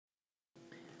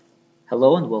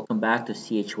Hello and welcome back to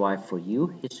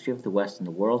CHY4U, History of the West and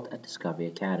the World at Discovery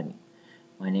Academy.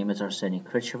 My name is Arseny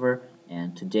Krichever,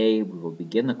 and today we will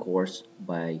begin the course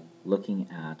by looking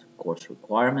at course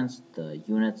requirements, the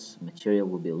units, material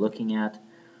we'll be looking at,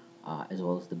 as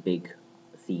well as the big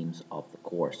themes of the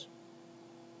course.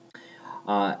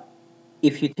 Uh,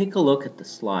 if you take a look at the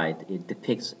slide, it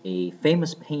depicts a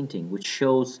famous painting which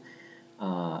shows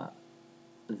uh,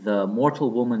 the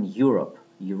mortal woman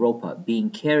Europa, being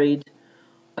carried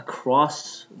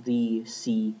across the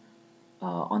sea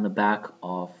on the back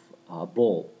of a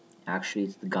bull. Actually,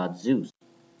 it's the god Zeus.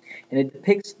 And it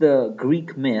depicts the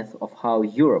Greek myth of how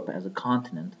Europe as a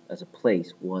continent, as a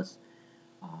place, was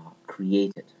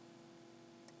created.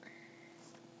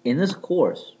 In this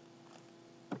course,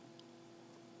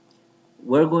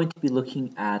 we're going to be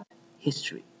looking at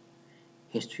history.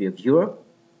 History of Europe,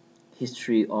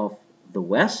 history of the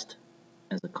West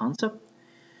as a concept,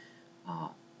 uh,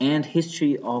 and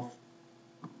history of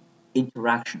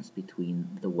interactions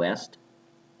between the West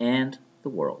and the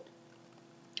world.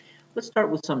 Let's start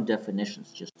with some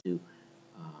definitions just to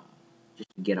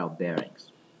get our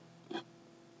bearings.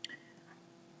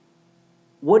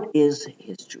 What is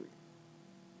history?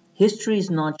 History is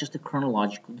not just a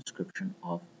chronological description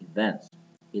of events.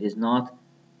 It is not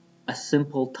a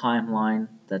simple timeline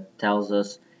that tells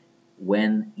us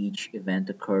when each event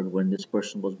occurred, when this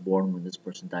person was born, when this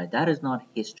person died. That is not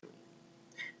history.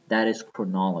 That is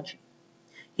chronology.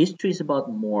 History is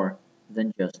about more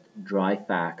than just dry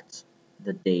facts,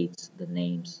 the dates, the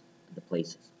names, the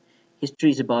places.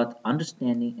 History is about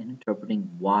understanding and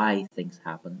interpreting why things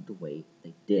happened the way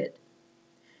they did.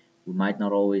 We might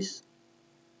not always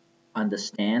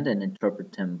understand and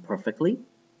interpret them perfectly,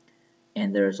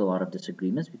 and there's a lot of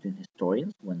disagreements between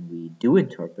historians when we do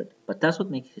interpret, but that's what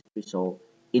makes history so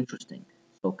interesting,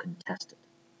 so contested.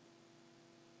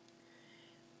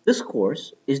 This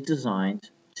course is designed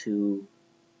to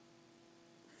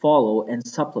follow and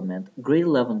supplement grade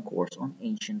 11 course on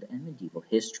ancient and medieval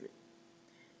history.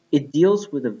 It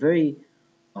deals with a very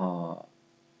uh,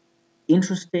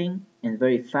 interesting and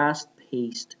very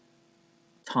fast-paced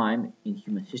time in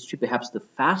human history, perhaps the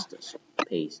fastest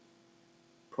paced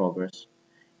progress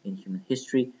in human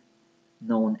history,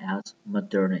 known as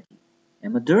modernity.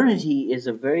 And modernity is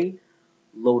a very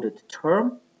loaded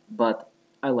term, but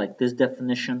I like this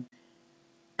definition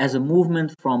as a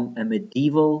movement from a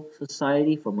medieval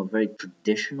society, from a very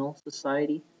traditional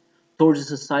society, towards a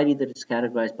society that is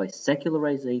categorized by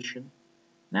secularization,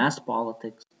 mass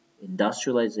politics,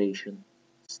 industrialization,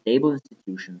 stable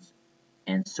institutions,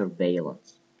 and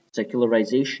surveillance.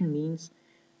 Secularization means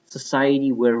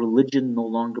society where religion no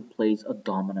longer plays a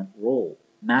dominant role.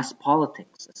 Mass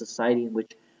politics, a society in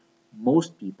which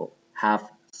most people have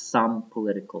some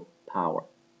political power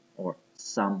or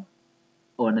some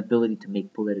or an ability to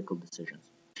make political decisions.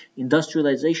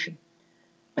 Industrialization,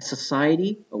 a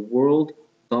society, a world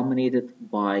dominated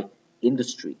by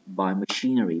industry, by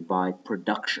machinery, by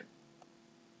production.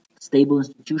 Stable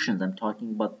institutions, I'm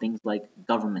talking about things like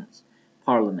governments,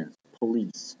 parliaments,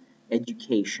 police,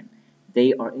 education.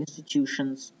 They are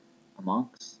institutions,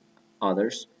 amongst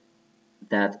others,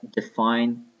 that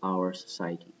define our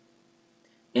society.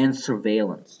 And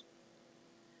surveillance,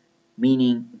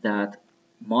 meaning that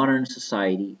modern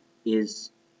society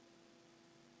is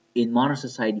in modern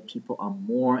society people are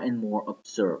more and more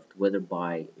observed, whether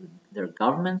by their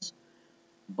governments,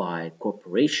 by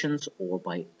corporations, or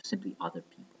by simply other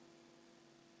people.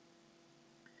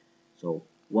 So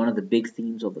one of the big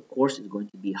themes of the course is going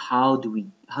to be how did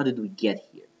we get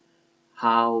here?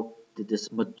 How did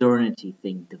this modernity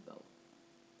thing develop?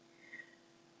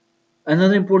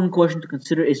 Another important question to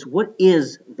consider is what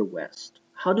is the West?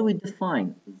 How do we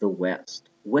define the West?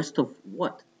 West of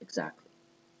what exactly?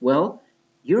 Well,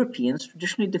 Europeans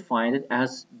traditionally defined it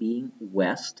as being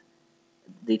West.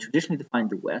 They traditionally defined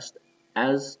the West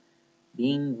as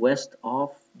being west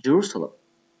of Jerusalem.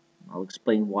 I'll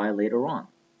explain why later on.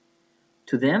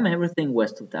 To them, everything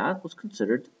west of that was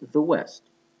considered the West.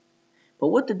 But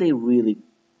what did they really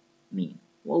mean?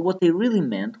 Well, what they really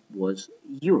meant was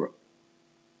Europe.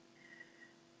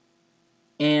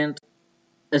 And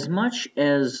as much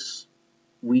as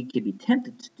we can be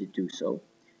tempted to do so,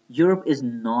 Europe is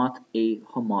not a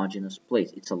homogeneous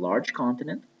place. It's a large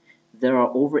continent. There are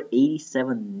over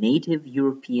 87 native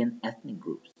European ethnic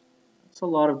groups. That's a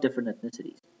lot of different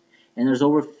ethnicities. And there's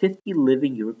over 50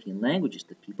 living European languages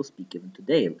that people speak even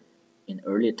today. In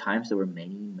earlier times, there were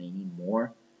many, many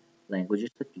more languages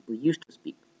that people used to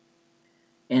speak.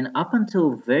 And up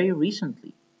until very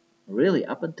recently, really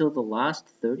up until the last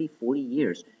 30, 40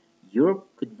 years, Europe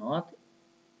could not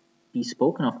be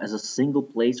spoken of as a single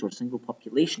place or single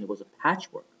population. It was a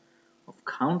patchwork of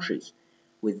countries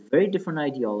with very different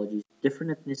ideologies,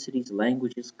 different ethnicities,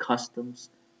 languages, customs,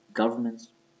 governments.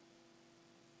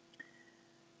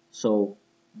 So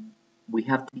we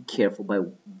have to be careful by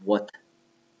what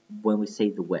when we say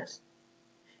the West.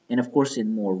 And of course,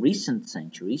 in more recent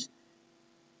centuries,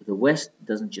 the West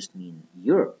doesn't just mean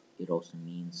Europe, it also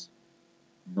means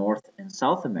North and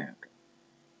South America.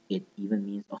 It even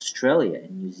means Australia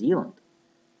and New Zealand.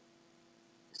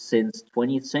 Since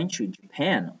 20th century,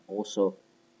 Japan also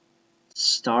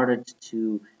started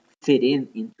to fit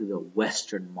into the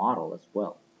Western model as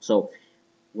well. So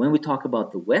when we talk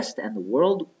about the West and the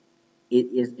world, it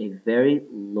is a very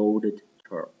loaded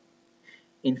term.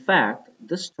 In fact,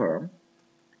 this term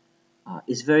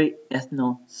is very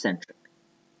ethnocentric.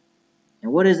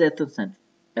 And what is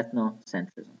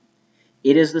ethnocentrism?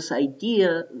 It is this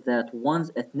idea that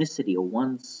one's ethnicity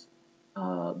or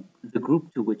the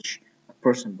group to which a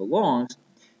person belongs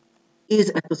is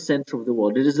at the center of the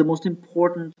world. It is the most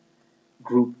important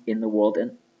group in the world,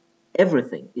 and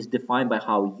everything is defined by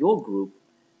how your group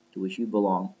to which you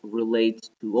belong relates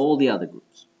to all the other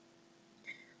groups.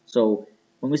 So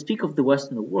when we speak of the West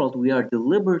and the world, we are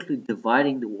deliberately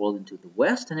dividing the world into the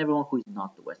West and everyone who is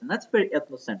not the West. And that's very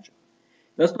ethnocentric.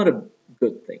 That's not a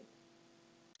good thing.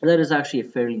 That is actually a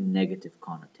fairly negative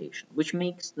connotation, which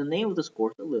makes the name of this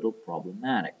course a little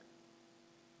problematic.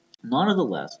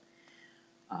 Nonetheless,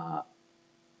 uh,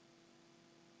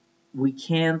 we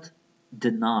can't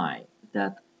deny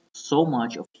that so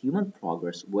much of human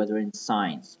progress, whether in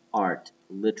science, art,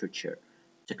 literature,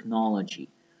 technology,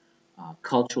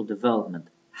 cultural development,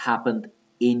 happened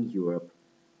in Europe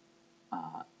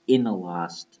in the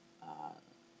last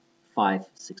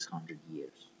 500-600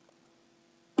 years.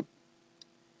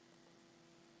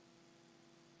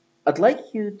 I'd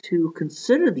like you to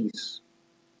consider these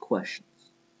questions.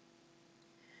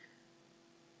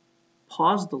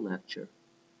 Pause the lecture,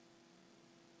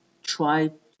 try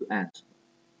to answer.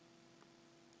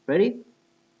 Ready?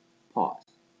 Pause.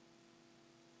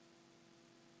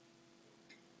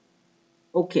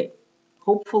 Okay,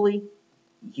 hopefully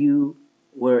you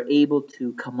were able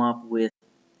to come up with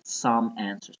some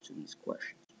answers to these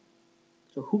questions.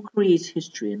 So who creates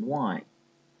history and why?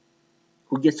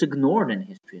 Who gets ignored in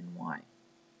history and why?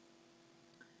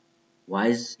 Why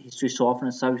is history so often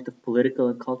a subject of political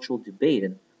and cultural debate?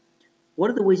 And what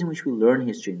are the ways in which we learn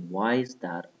history and why is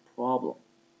that a problem?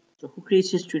 So who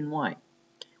creates history and why?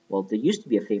 Well, there used to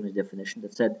be a famous definition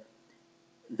that said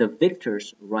the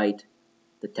victors write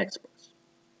the textbooks.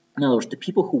 In other words, the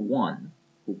people who won,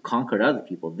 who conquered other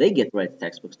people, they get to write the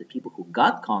textbooks. The people who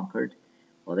got conquered,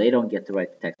 well, they don't get to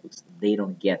write the textbooks. They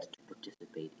don't get to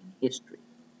participate in history.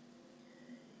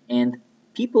 And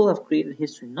people have created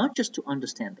history not just to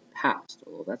understand the past,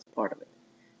 although that's part of it,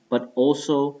 but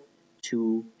also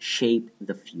to shape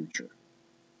the future.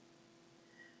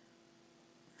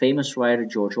 Famous writer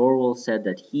George Orwell said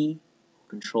that he who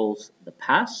controls the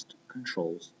past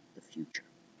controls the future.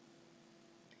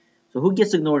 So who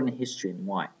gets ignored in history and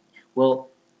why? Well,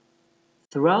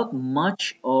 throughout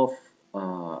much of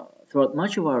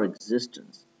our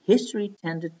existence, history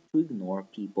tended to ignore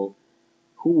people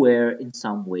who were in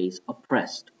some ways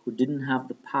oppressed, who didn't have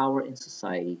the power in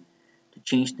society to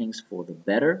change things for the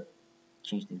better,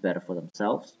 change things better for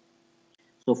themselves.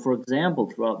 So, for example,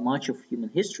 throughout much of human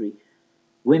history,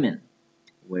 women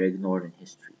were ignored in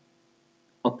history.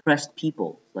 Oppressed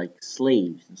people like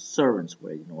slaves and servants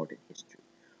were ignored in history.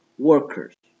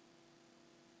 Workers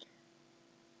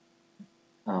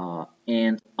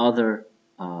and other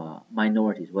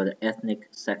minorities, whether ethnic,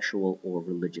 sexual, or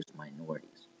religious minorities.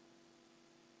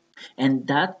 And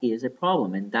that is a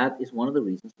problem, and that is one of the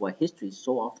reasons why history is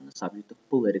so often the subject of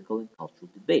political and cultural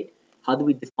debate. How do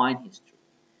we define history?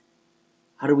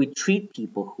 How do we treat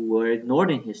people who were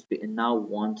ignored in history and now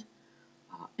want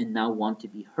to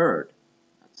be heard?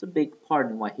 That's a big part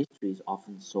in why history is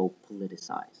often so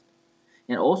politicized.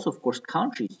 And also, of course,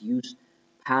 countries use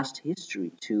past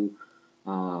history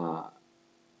uh,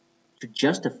 to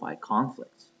justify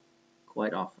conflicts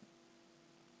quite often.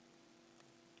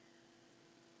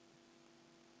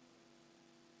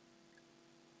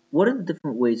 What are the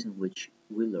different ways in which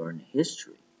we learn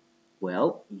history?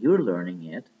 Well, you're learning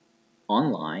it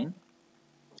online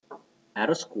at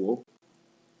a school.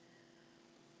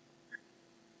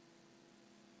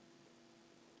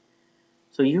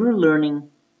 So you're learning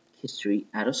history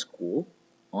at a school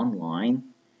online.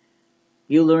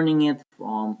 You're learning it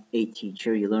from a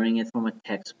teacher, you're learning it from a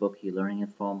textbook, you're learning it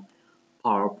from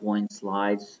PowerPoint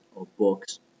slides or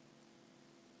books.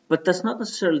 But that's not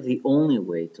necessarily the only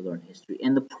way to learn history.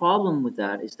 And the problem with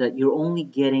that is that you're only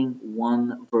getting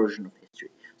one version of history.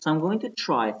 So I'm going to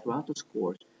try throughout this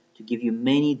course to give you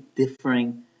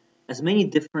as many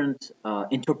different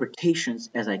interpretations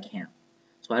as I can.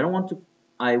 So I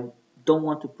don't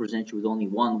want to present you with only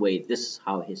one way. This is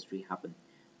how history happened.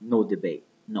 No debate.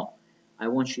 No, I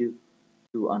want you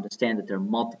to understand that there are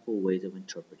multiple ways of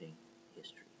interpreting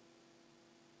history.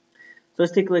 So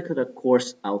let's take a look at the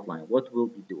course outline. What we'll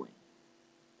be doing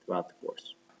throughout the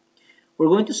course. We're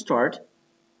going to start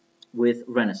with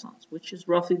Renaissance, which is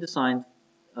roughly defined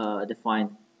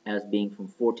as being from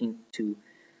 14th to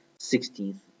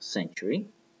 16th century,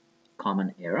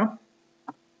 Common Era.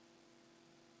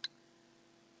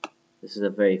 This is a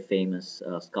very famous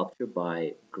sculpture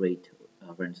by great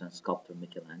Renaissance sculptor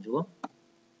Michelangelo.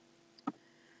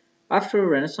 After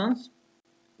Renaissance,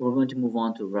 we're going to move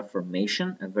on to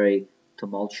Reformation, a very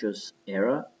tumultuous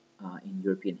era in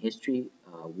European history,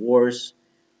 wars,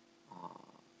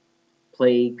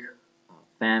 plague,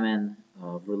 famine,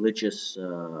 religious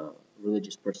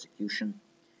persecution.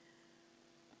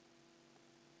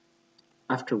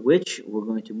 After which, we're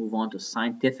going to move on to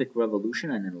Scientific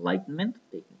Revolution and Enlightenment,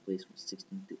 taking place from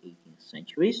 16th to 18th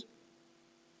centuries.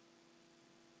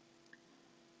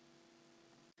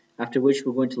 After which,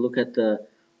 we're going to look at the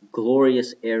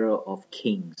glorious era of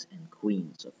kings and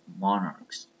queens, of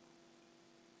monarchs.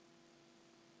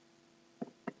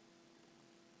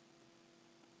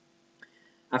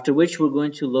 After which, we're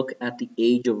going to look at the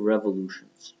age of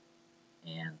revolutions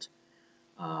and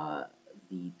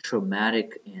the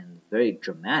traumatic and very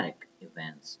dramatic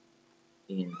events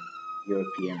in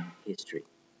European history.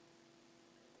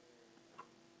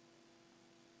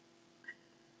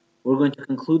 We're going to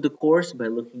conclude the course by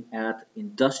looking at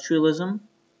industrialism,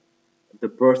 the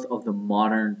birth of the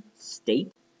modern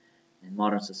state and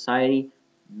modern society,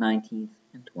 19th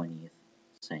and 20th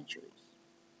centuries.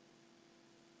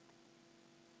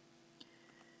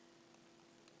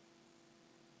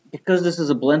 Because this is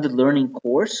a blended learning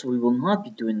course, we will not be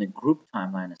doing the group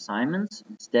timeline assignments.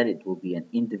 Instead, it will be an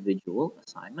individual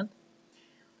assignment.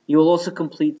 You will also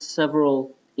complete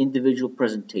several individual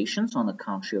presentations on the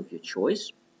country of your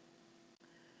choice.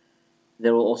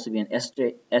 There will also be an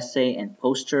essay and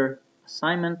poster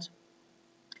assignment.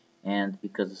 And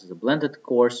because this is a blended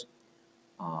course,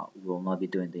 we will not be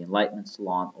doing the Enlightenment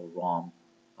Salon or ROM,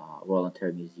 Royal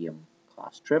Ontario Museum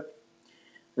class trip.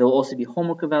 There will also be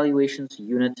homework evaluations,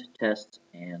 unit tests,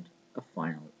 and a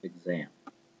final exam.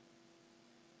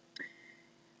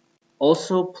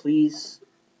 Also, please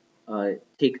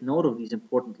take note of these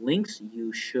important links.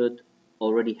 You should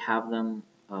already have them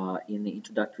in the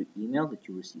introductory email that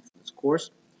you received for this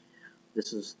course.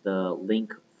 This is the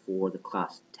link for the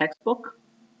class textbook.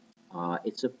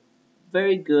 It's a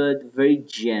very good, very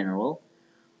general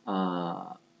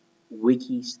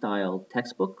wiki-style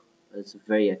textbook. It's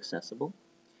very accessible.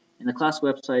 And the class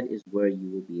website is where you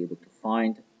will be able to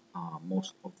find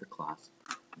most of the class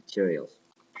materials.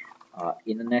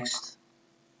 In the next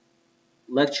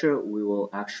lecture, we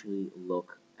will actually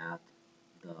look at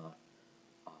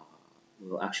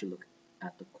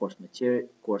the course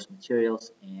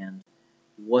materials and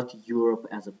what Europe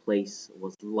as a place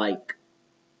was like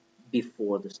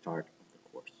before the start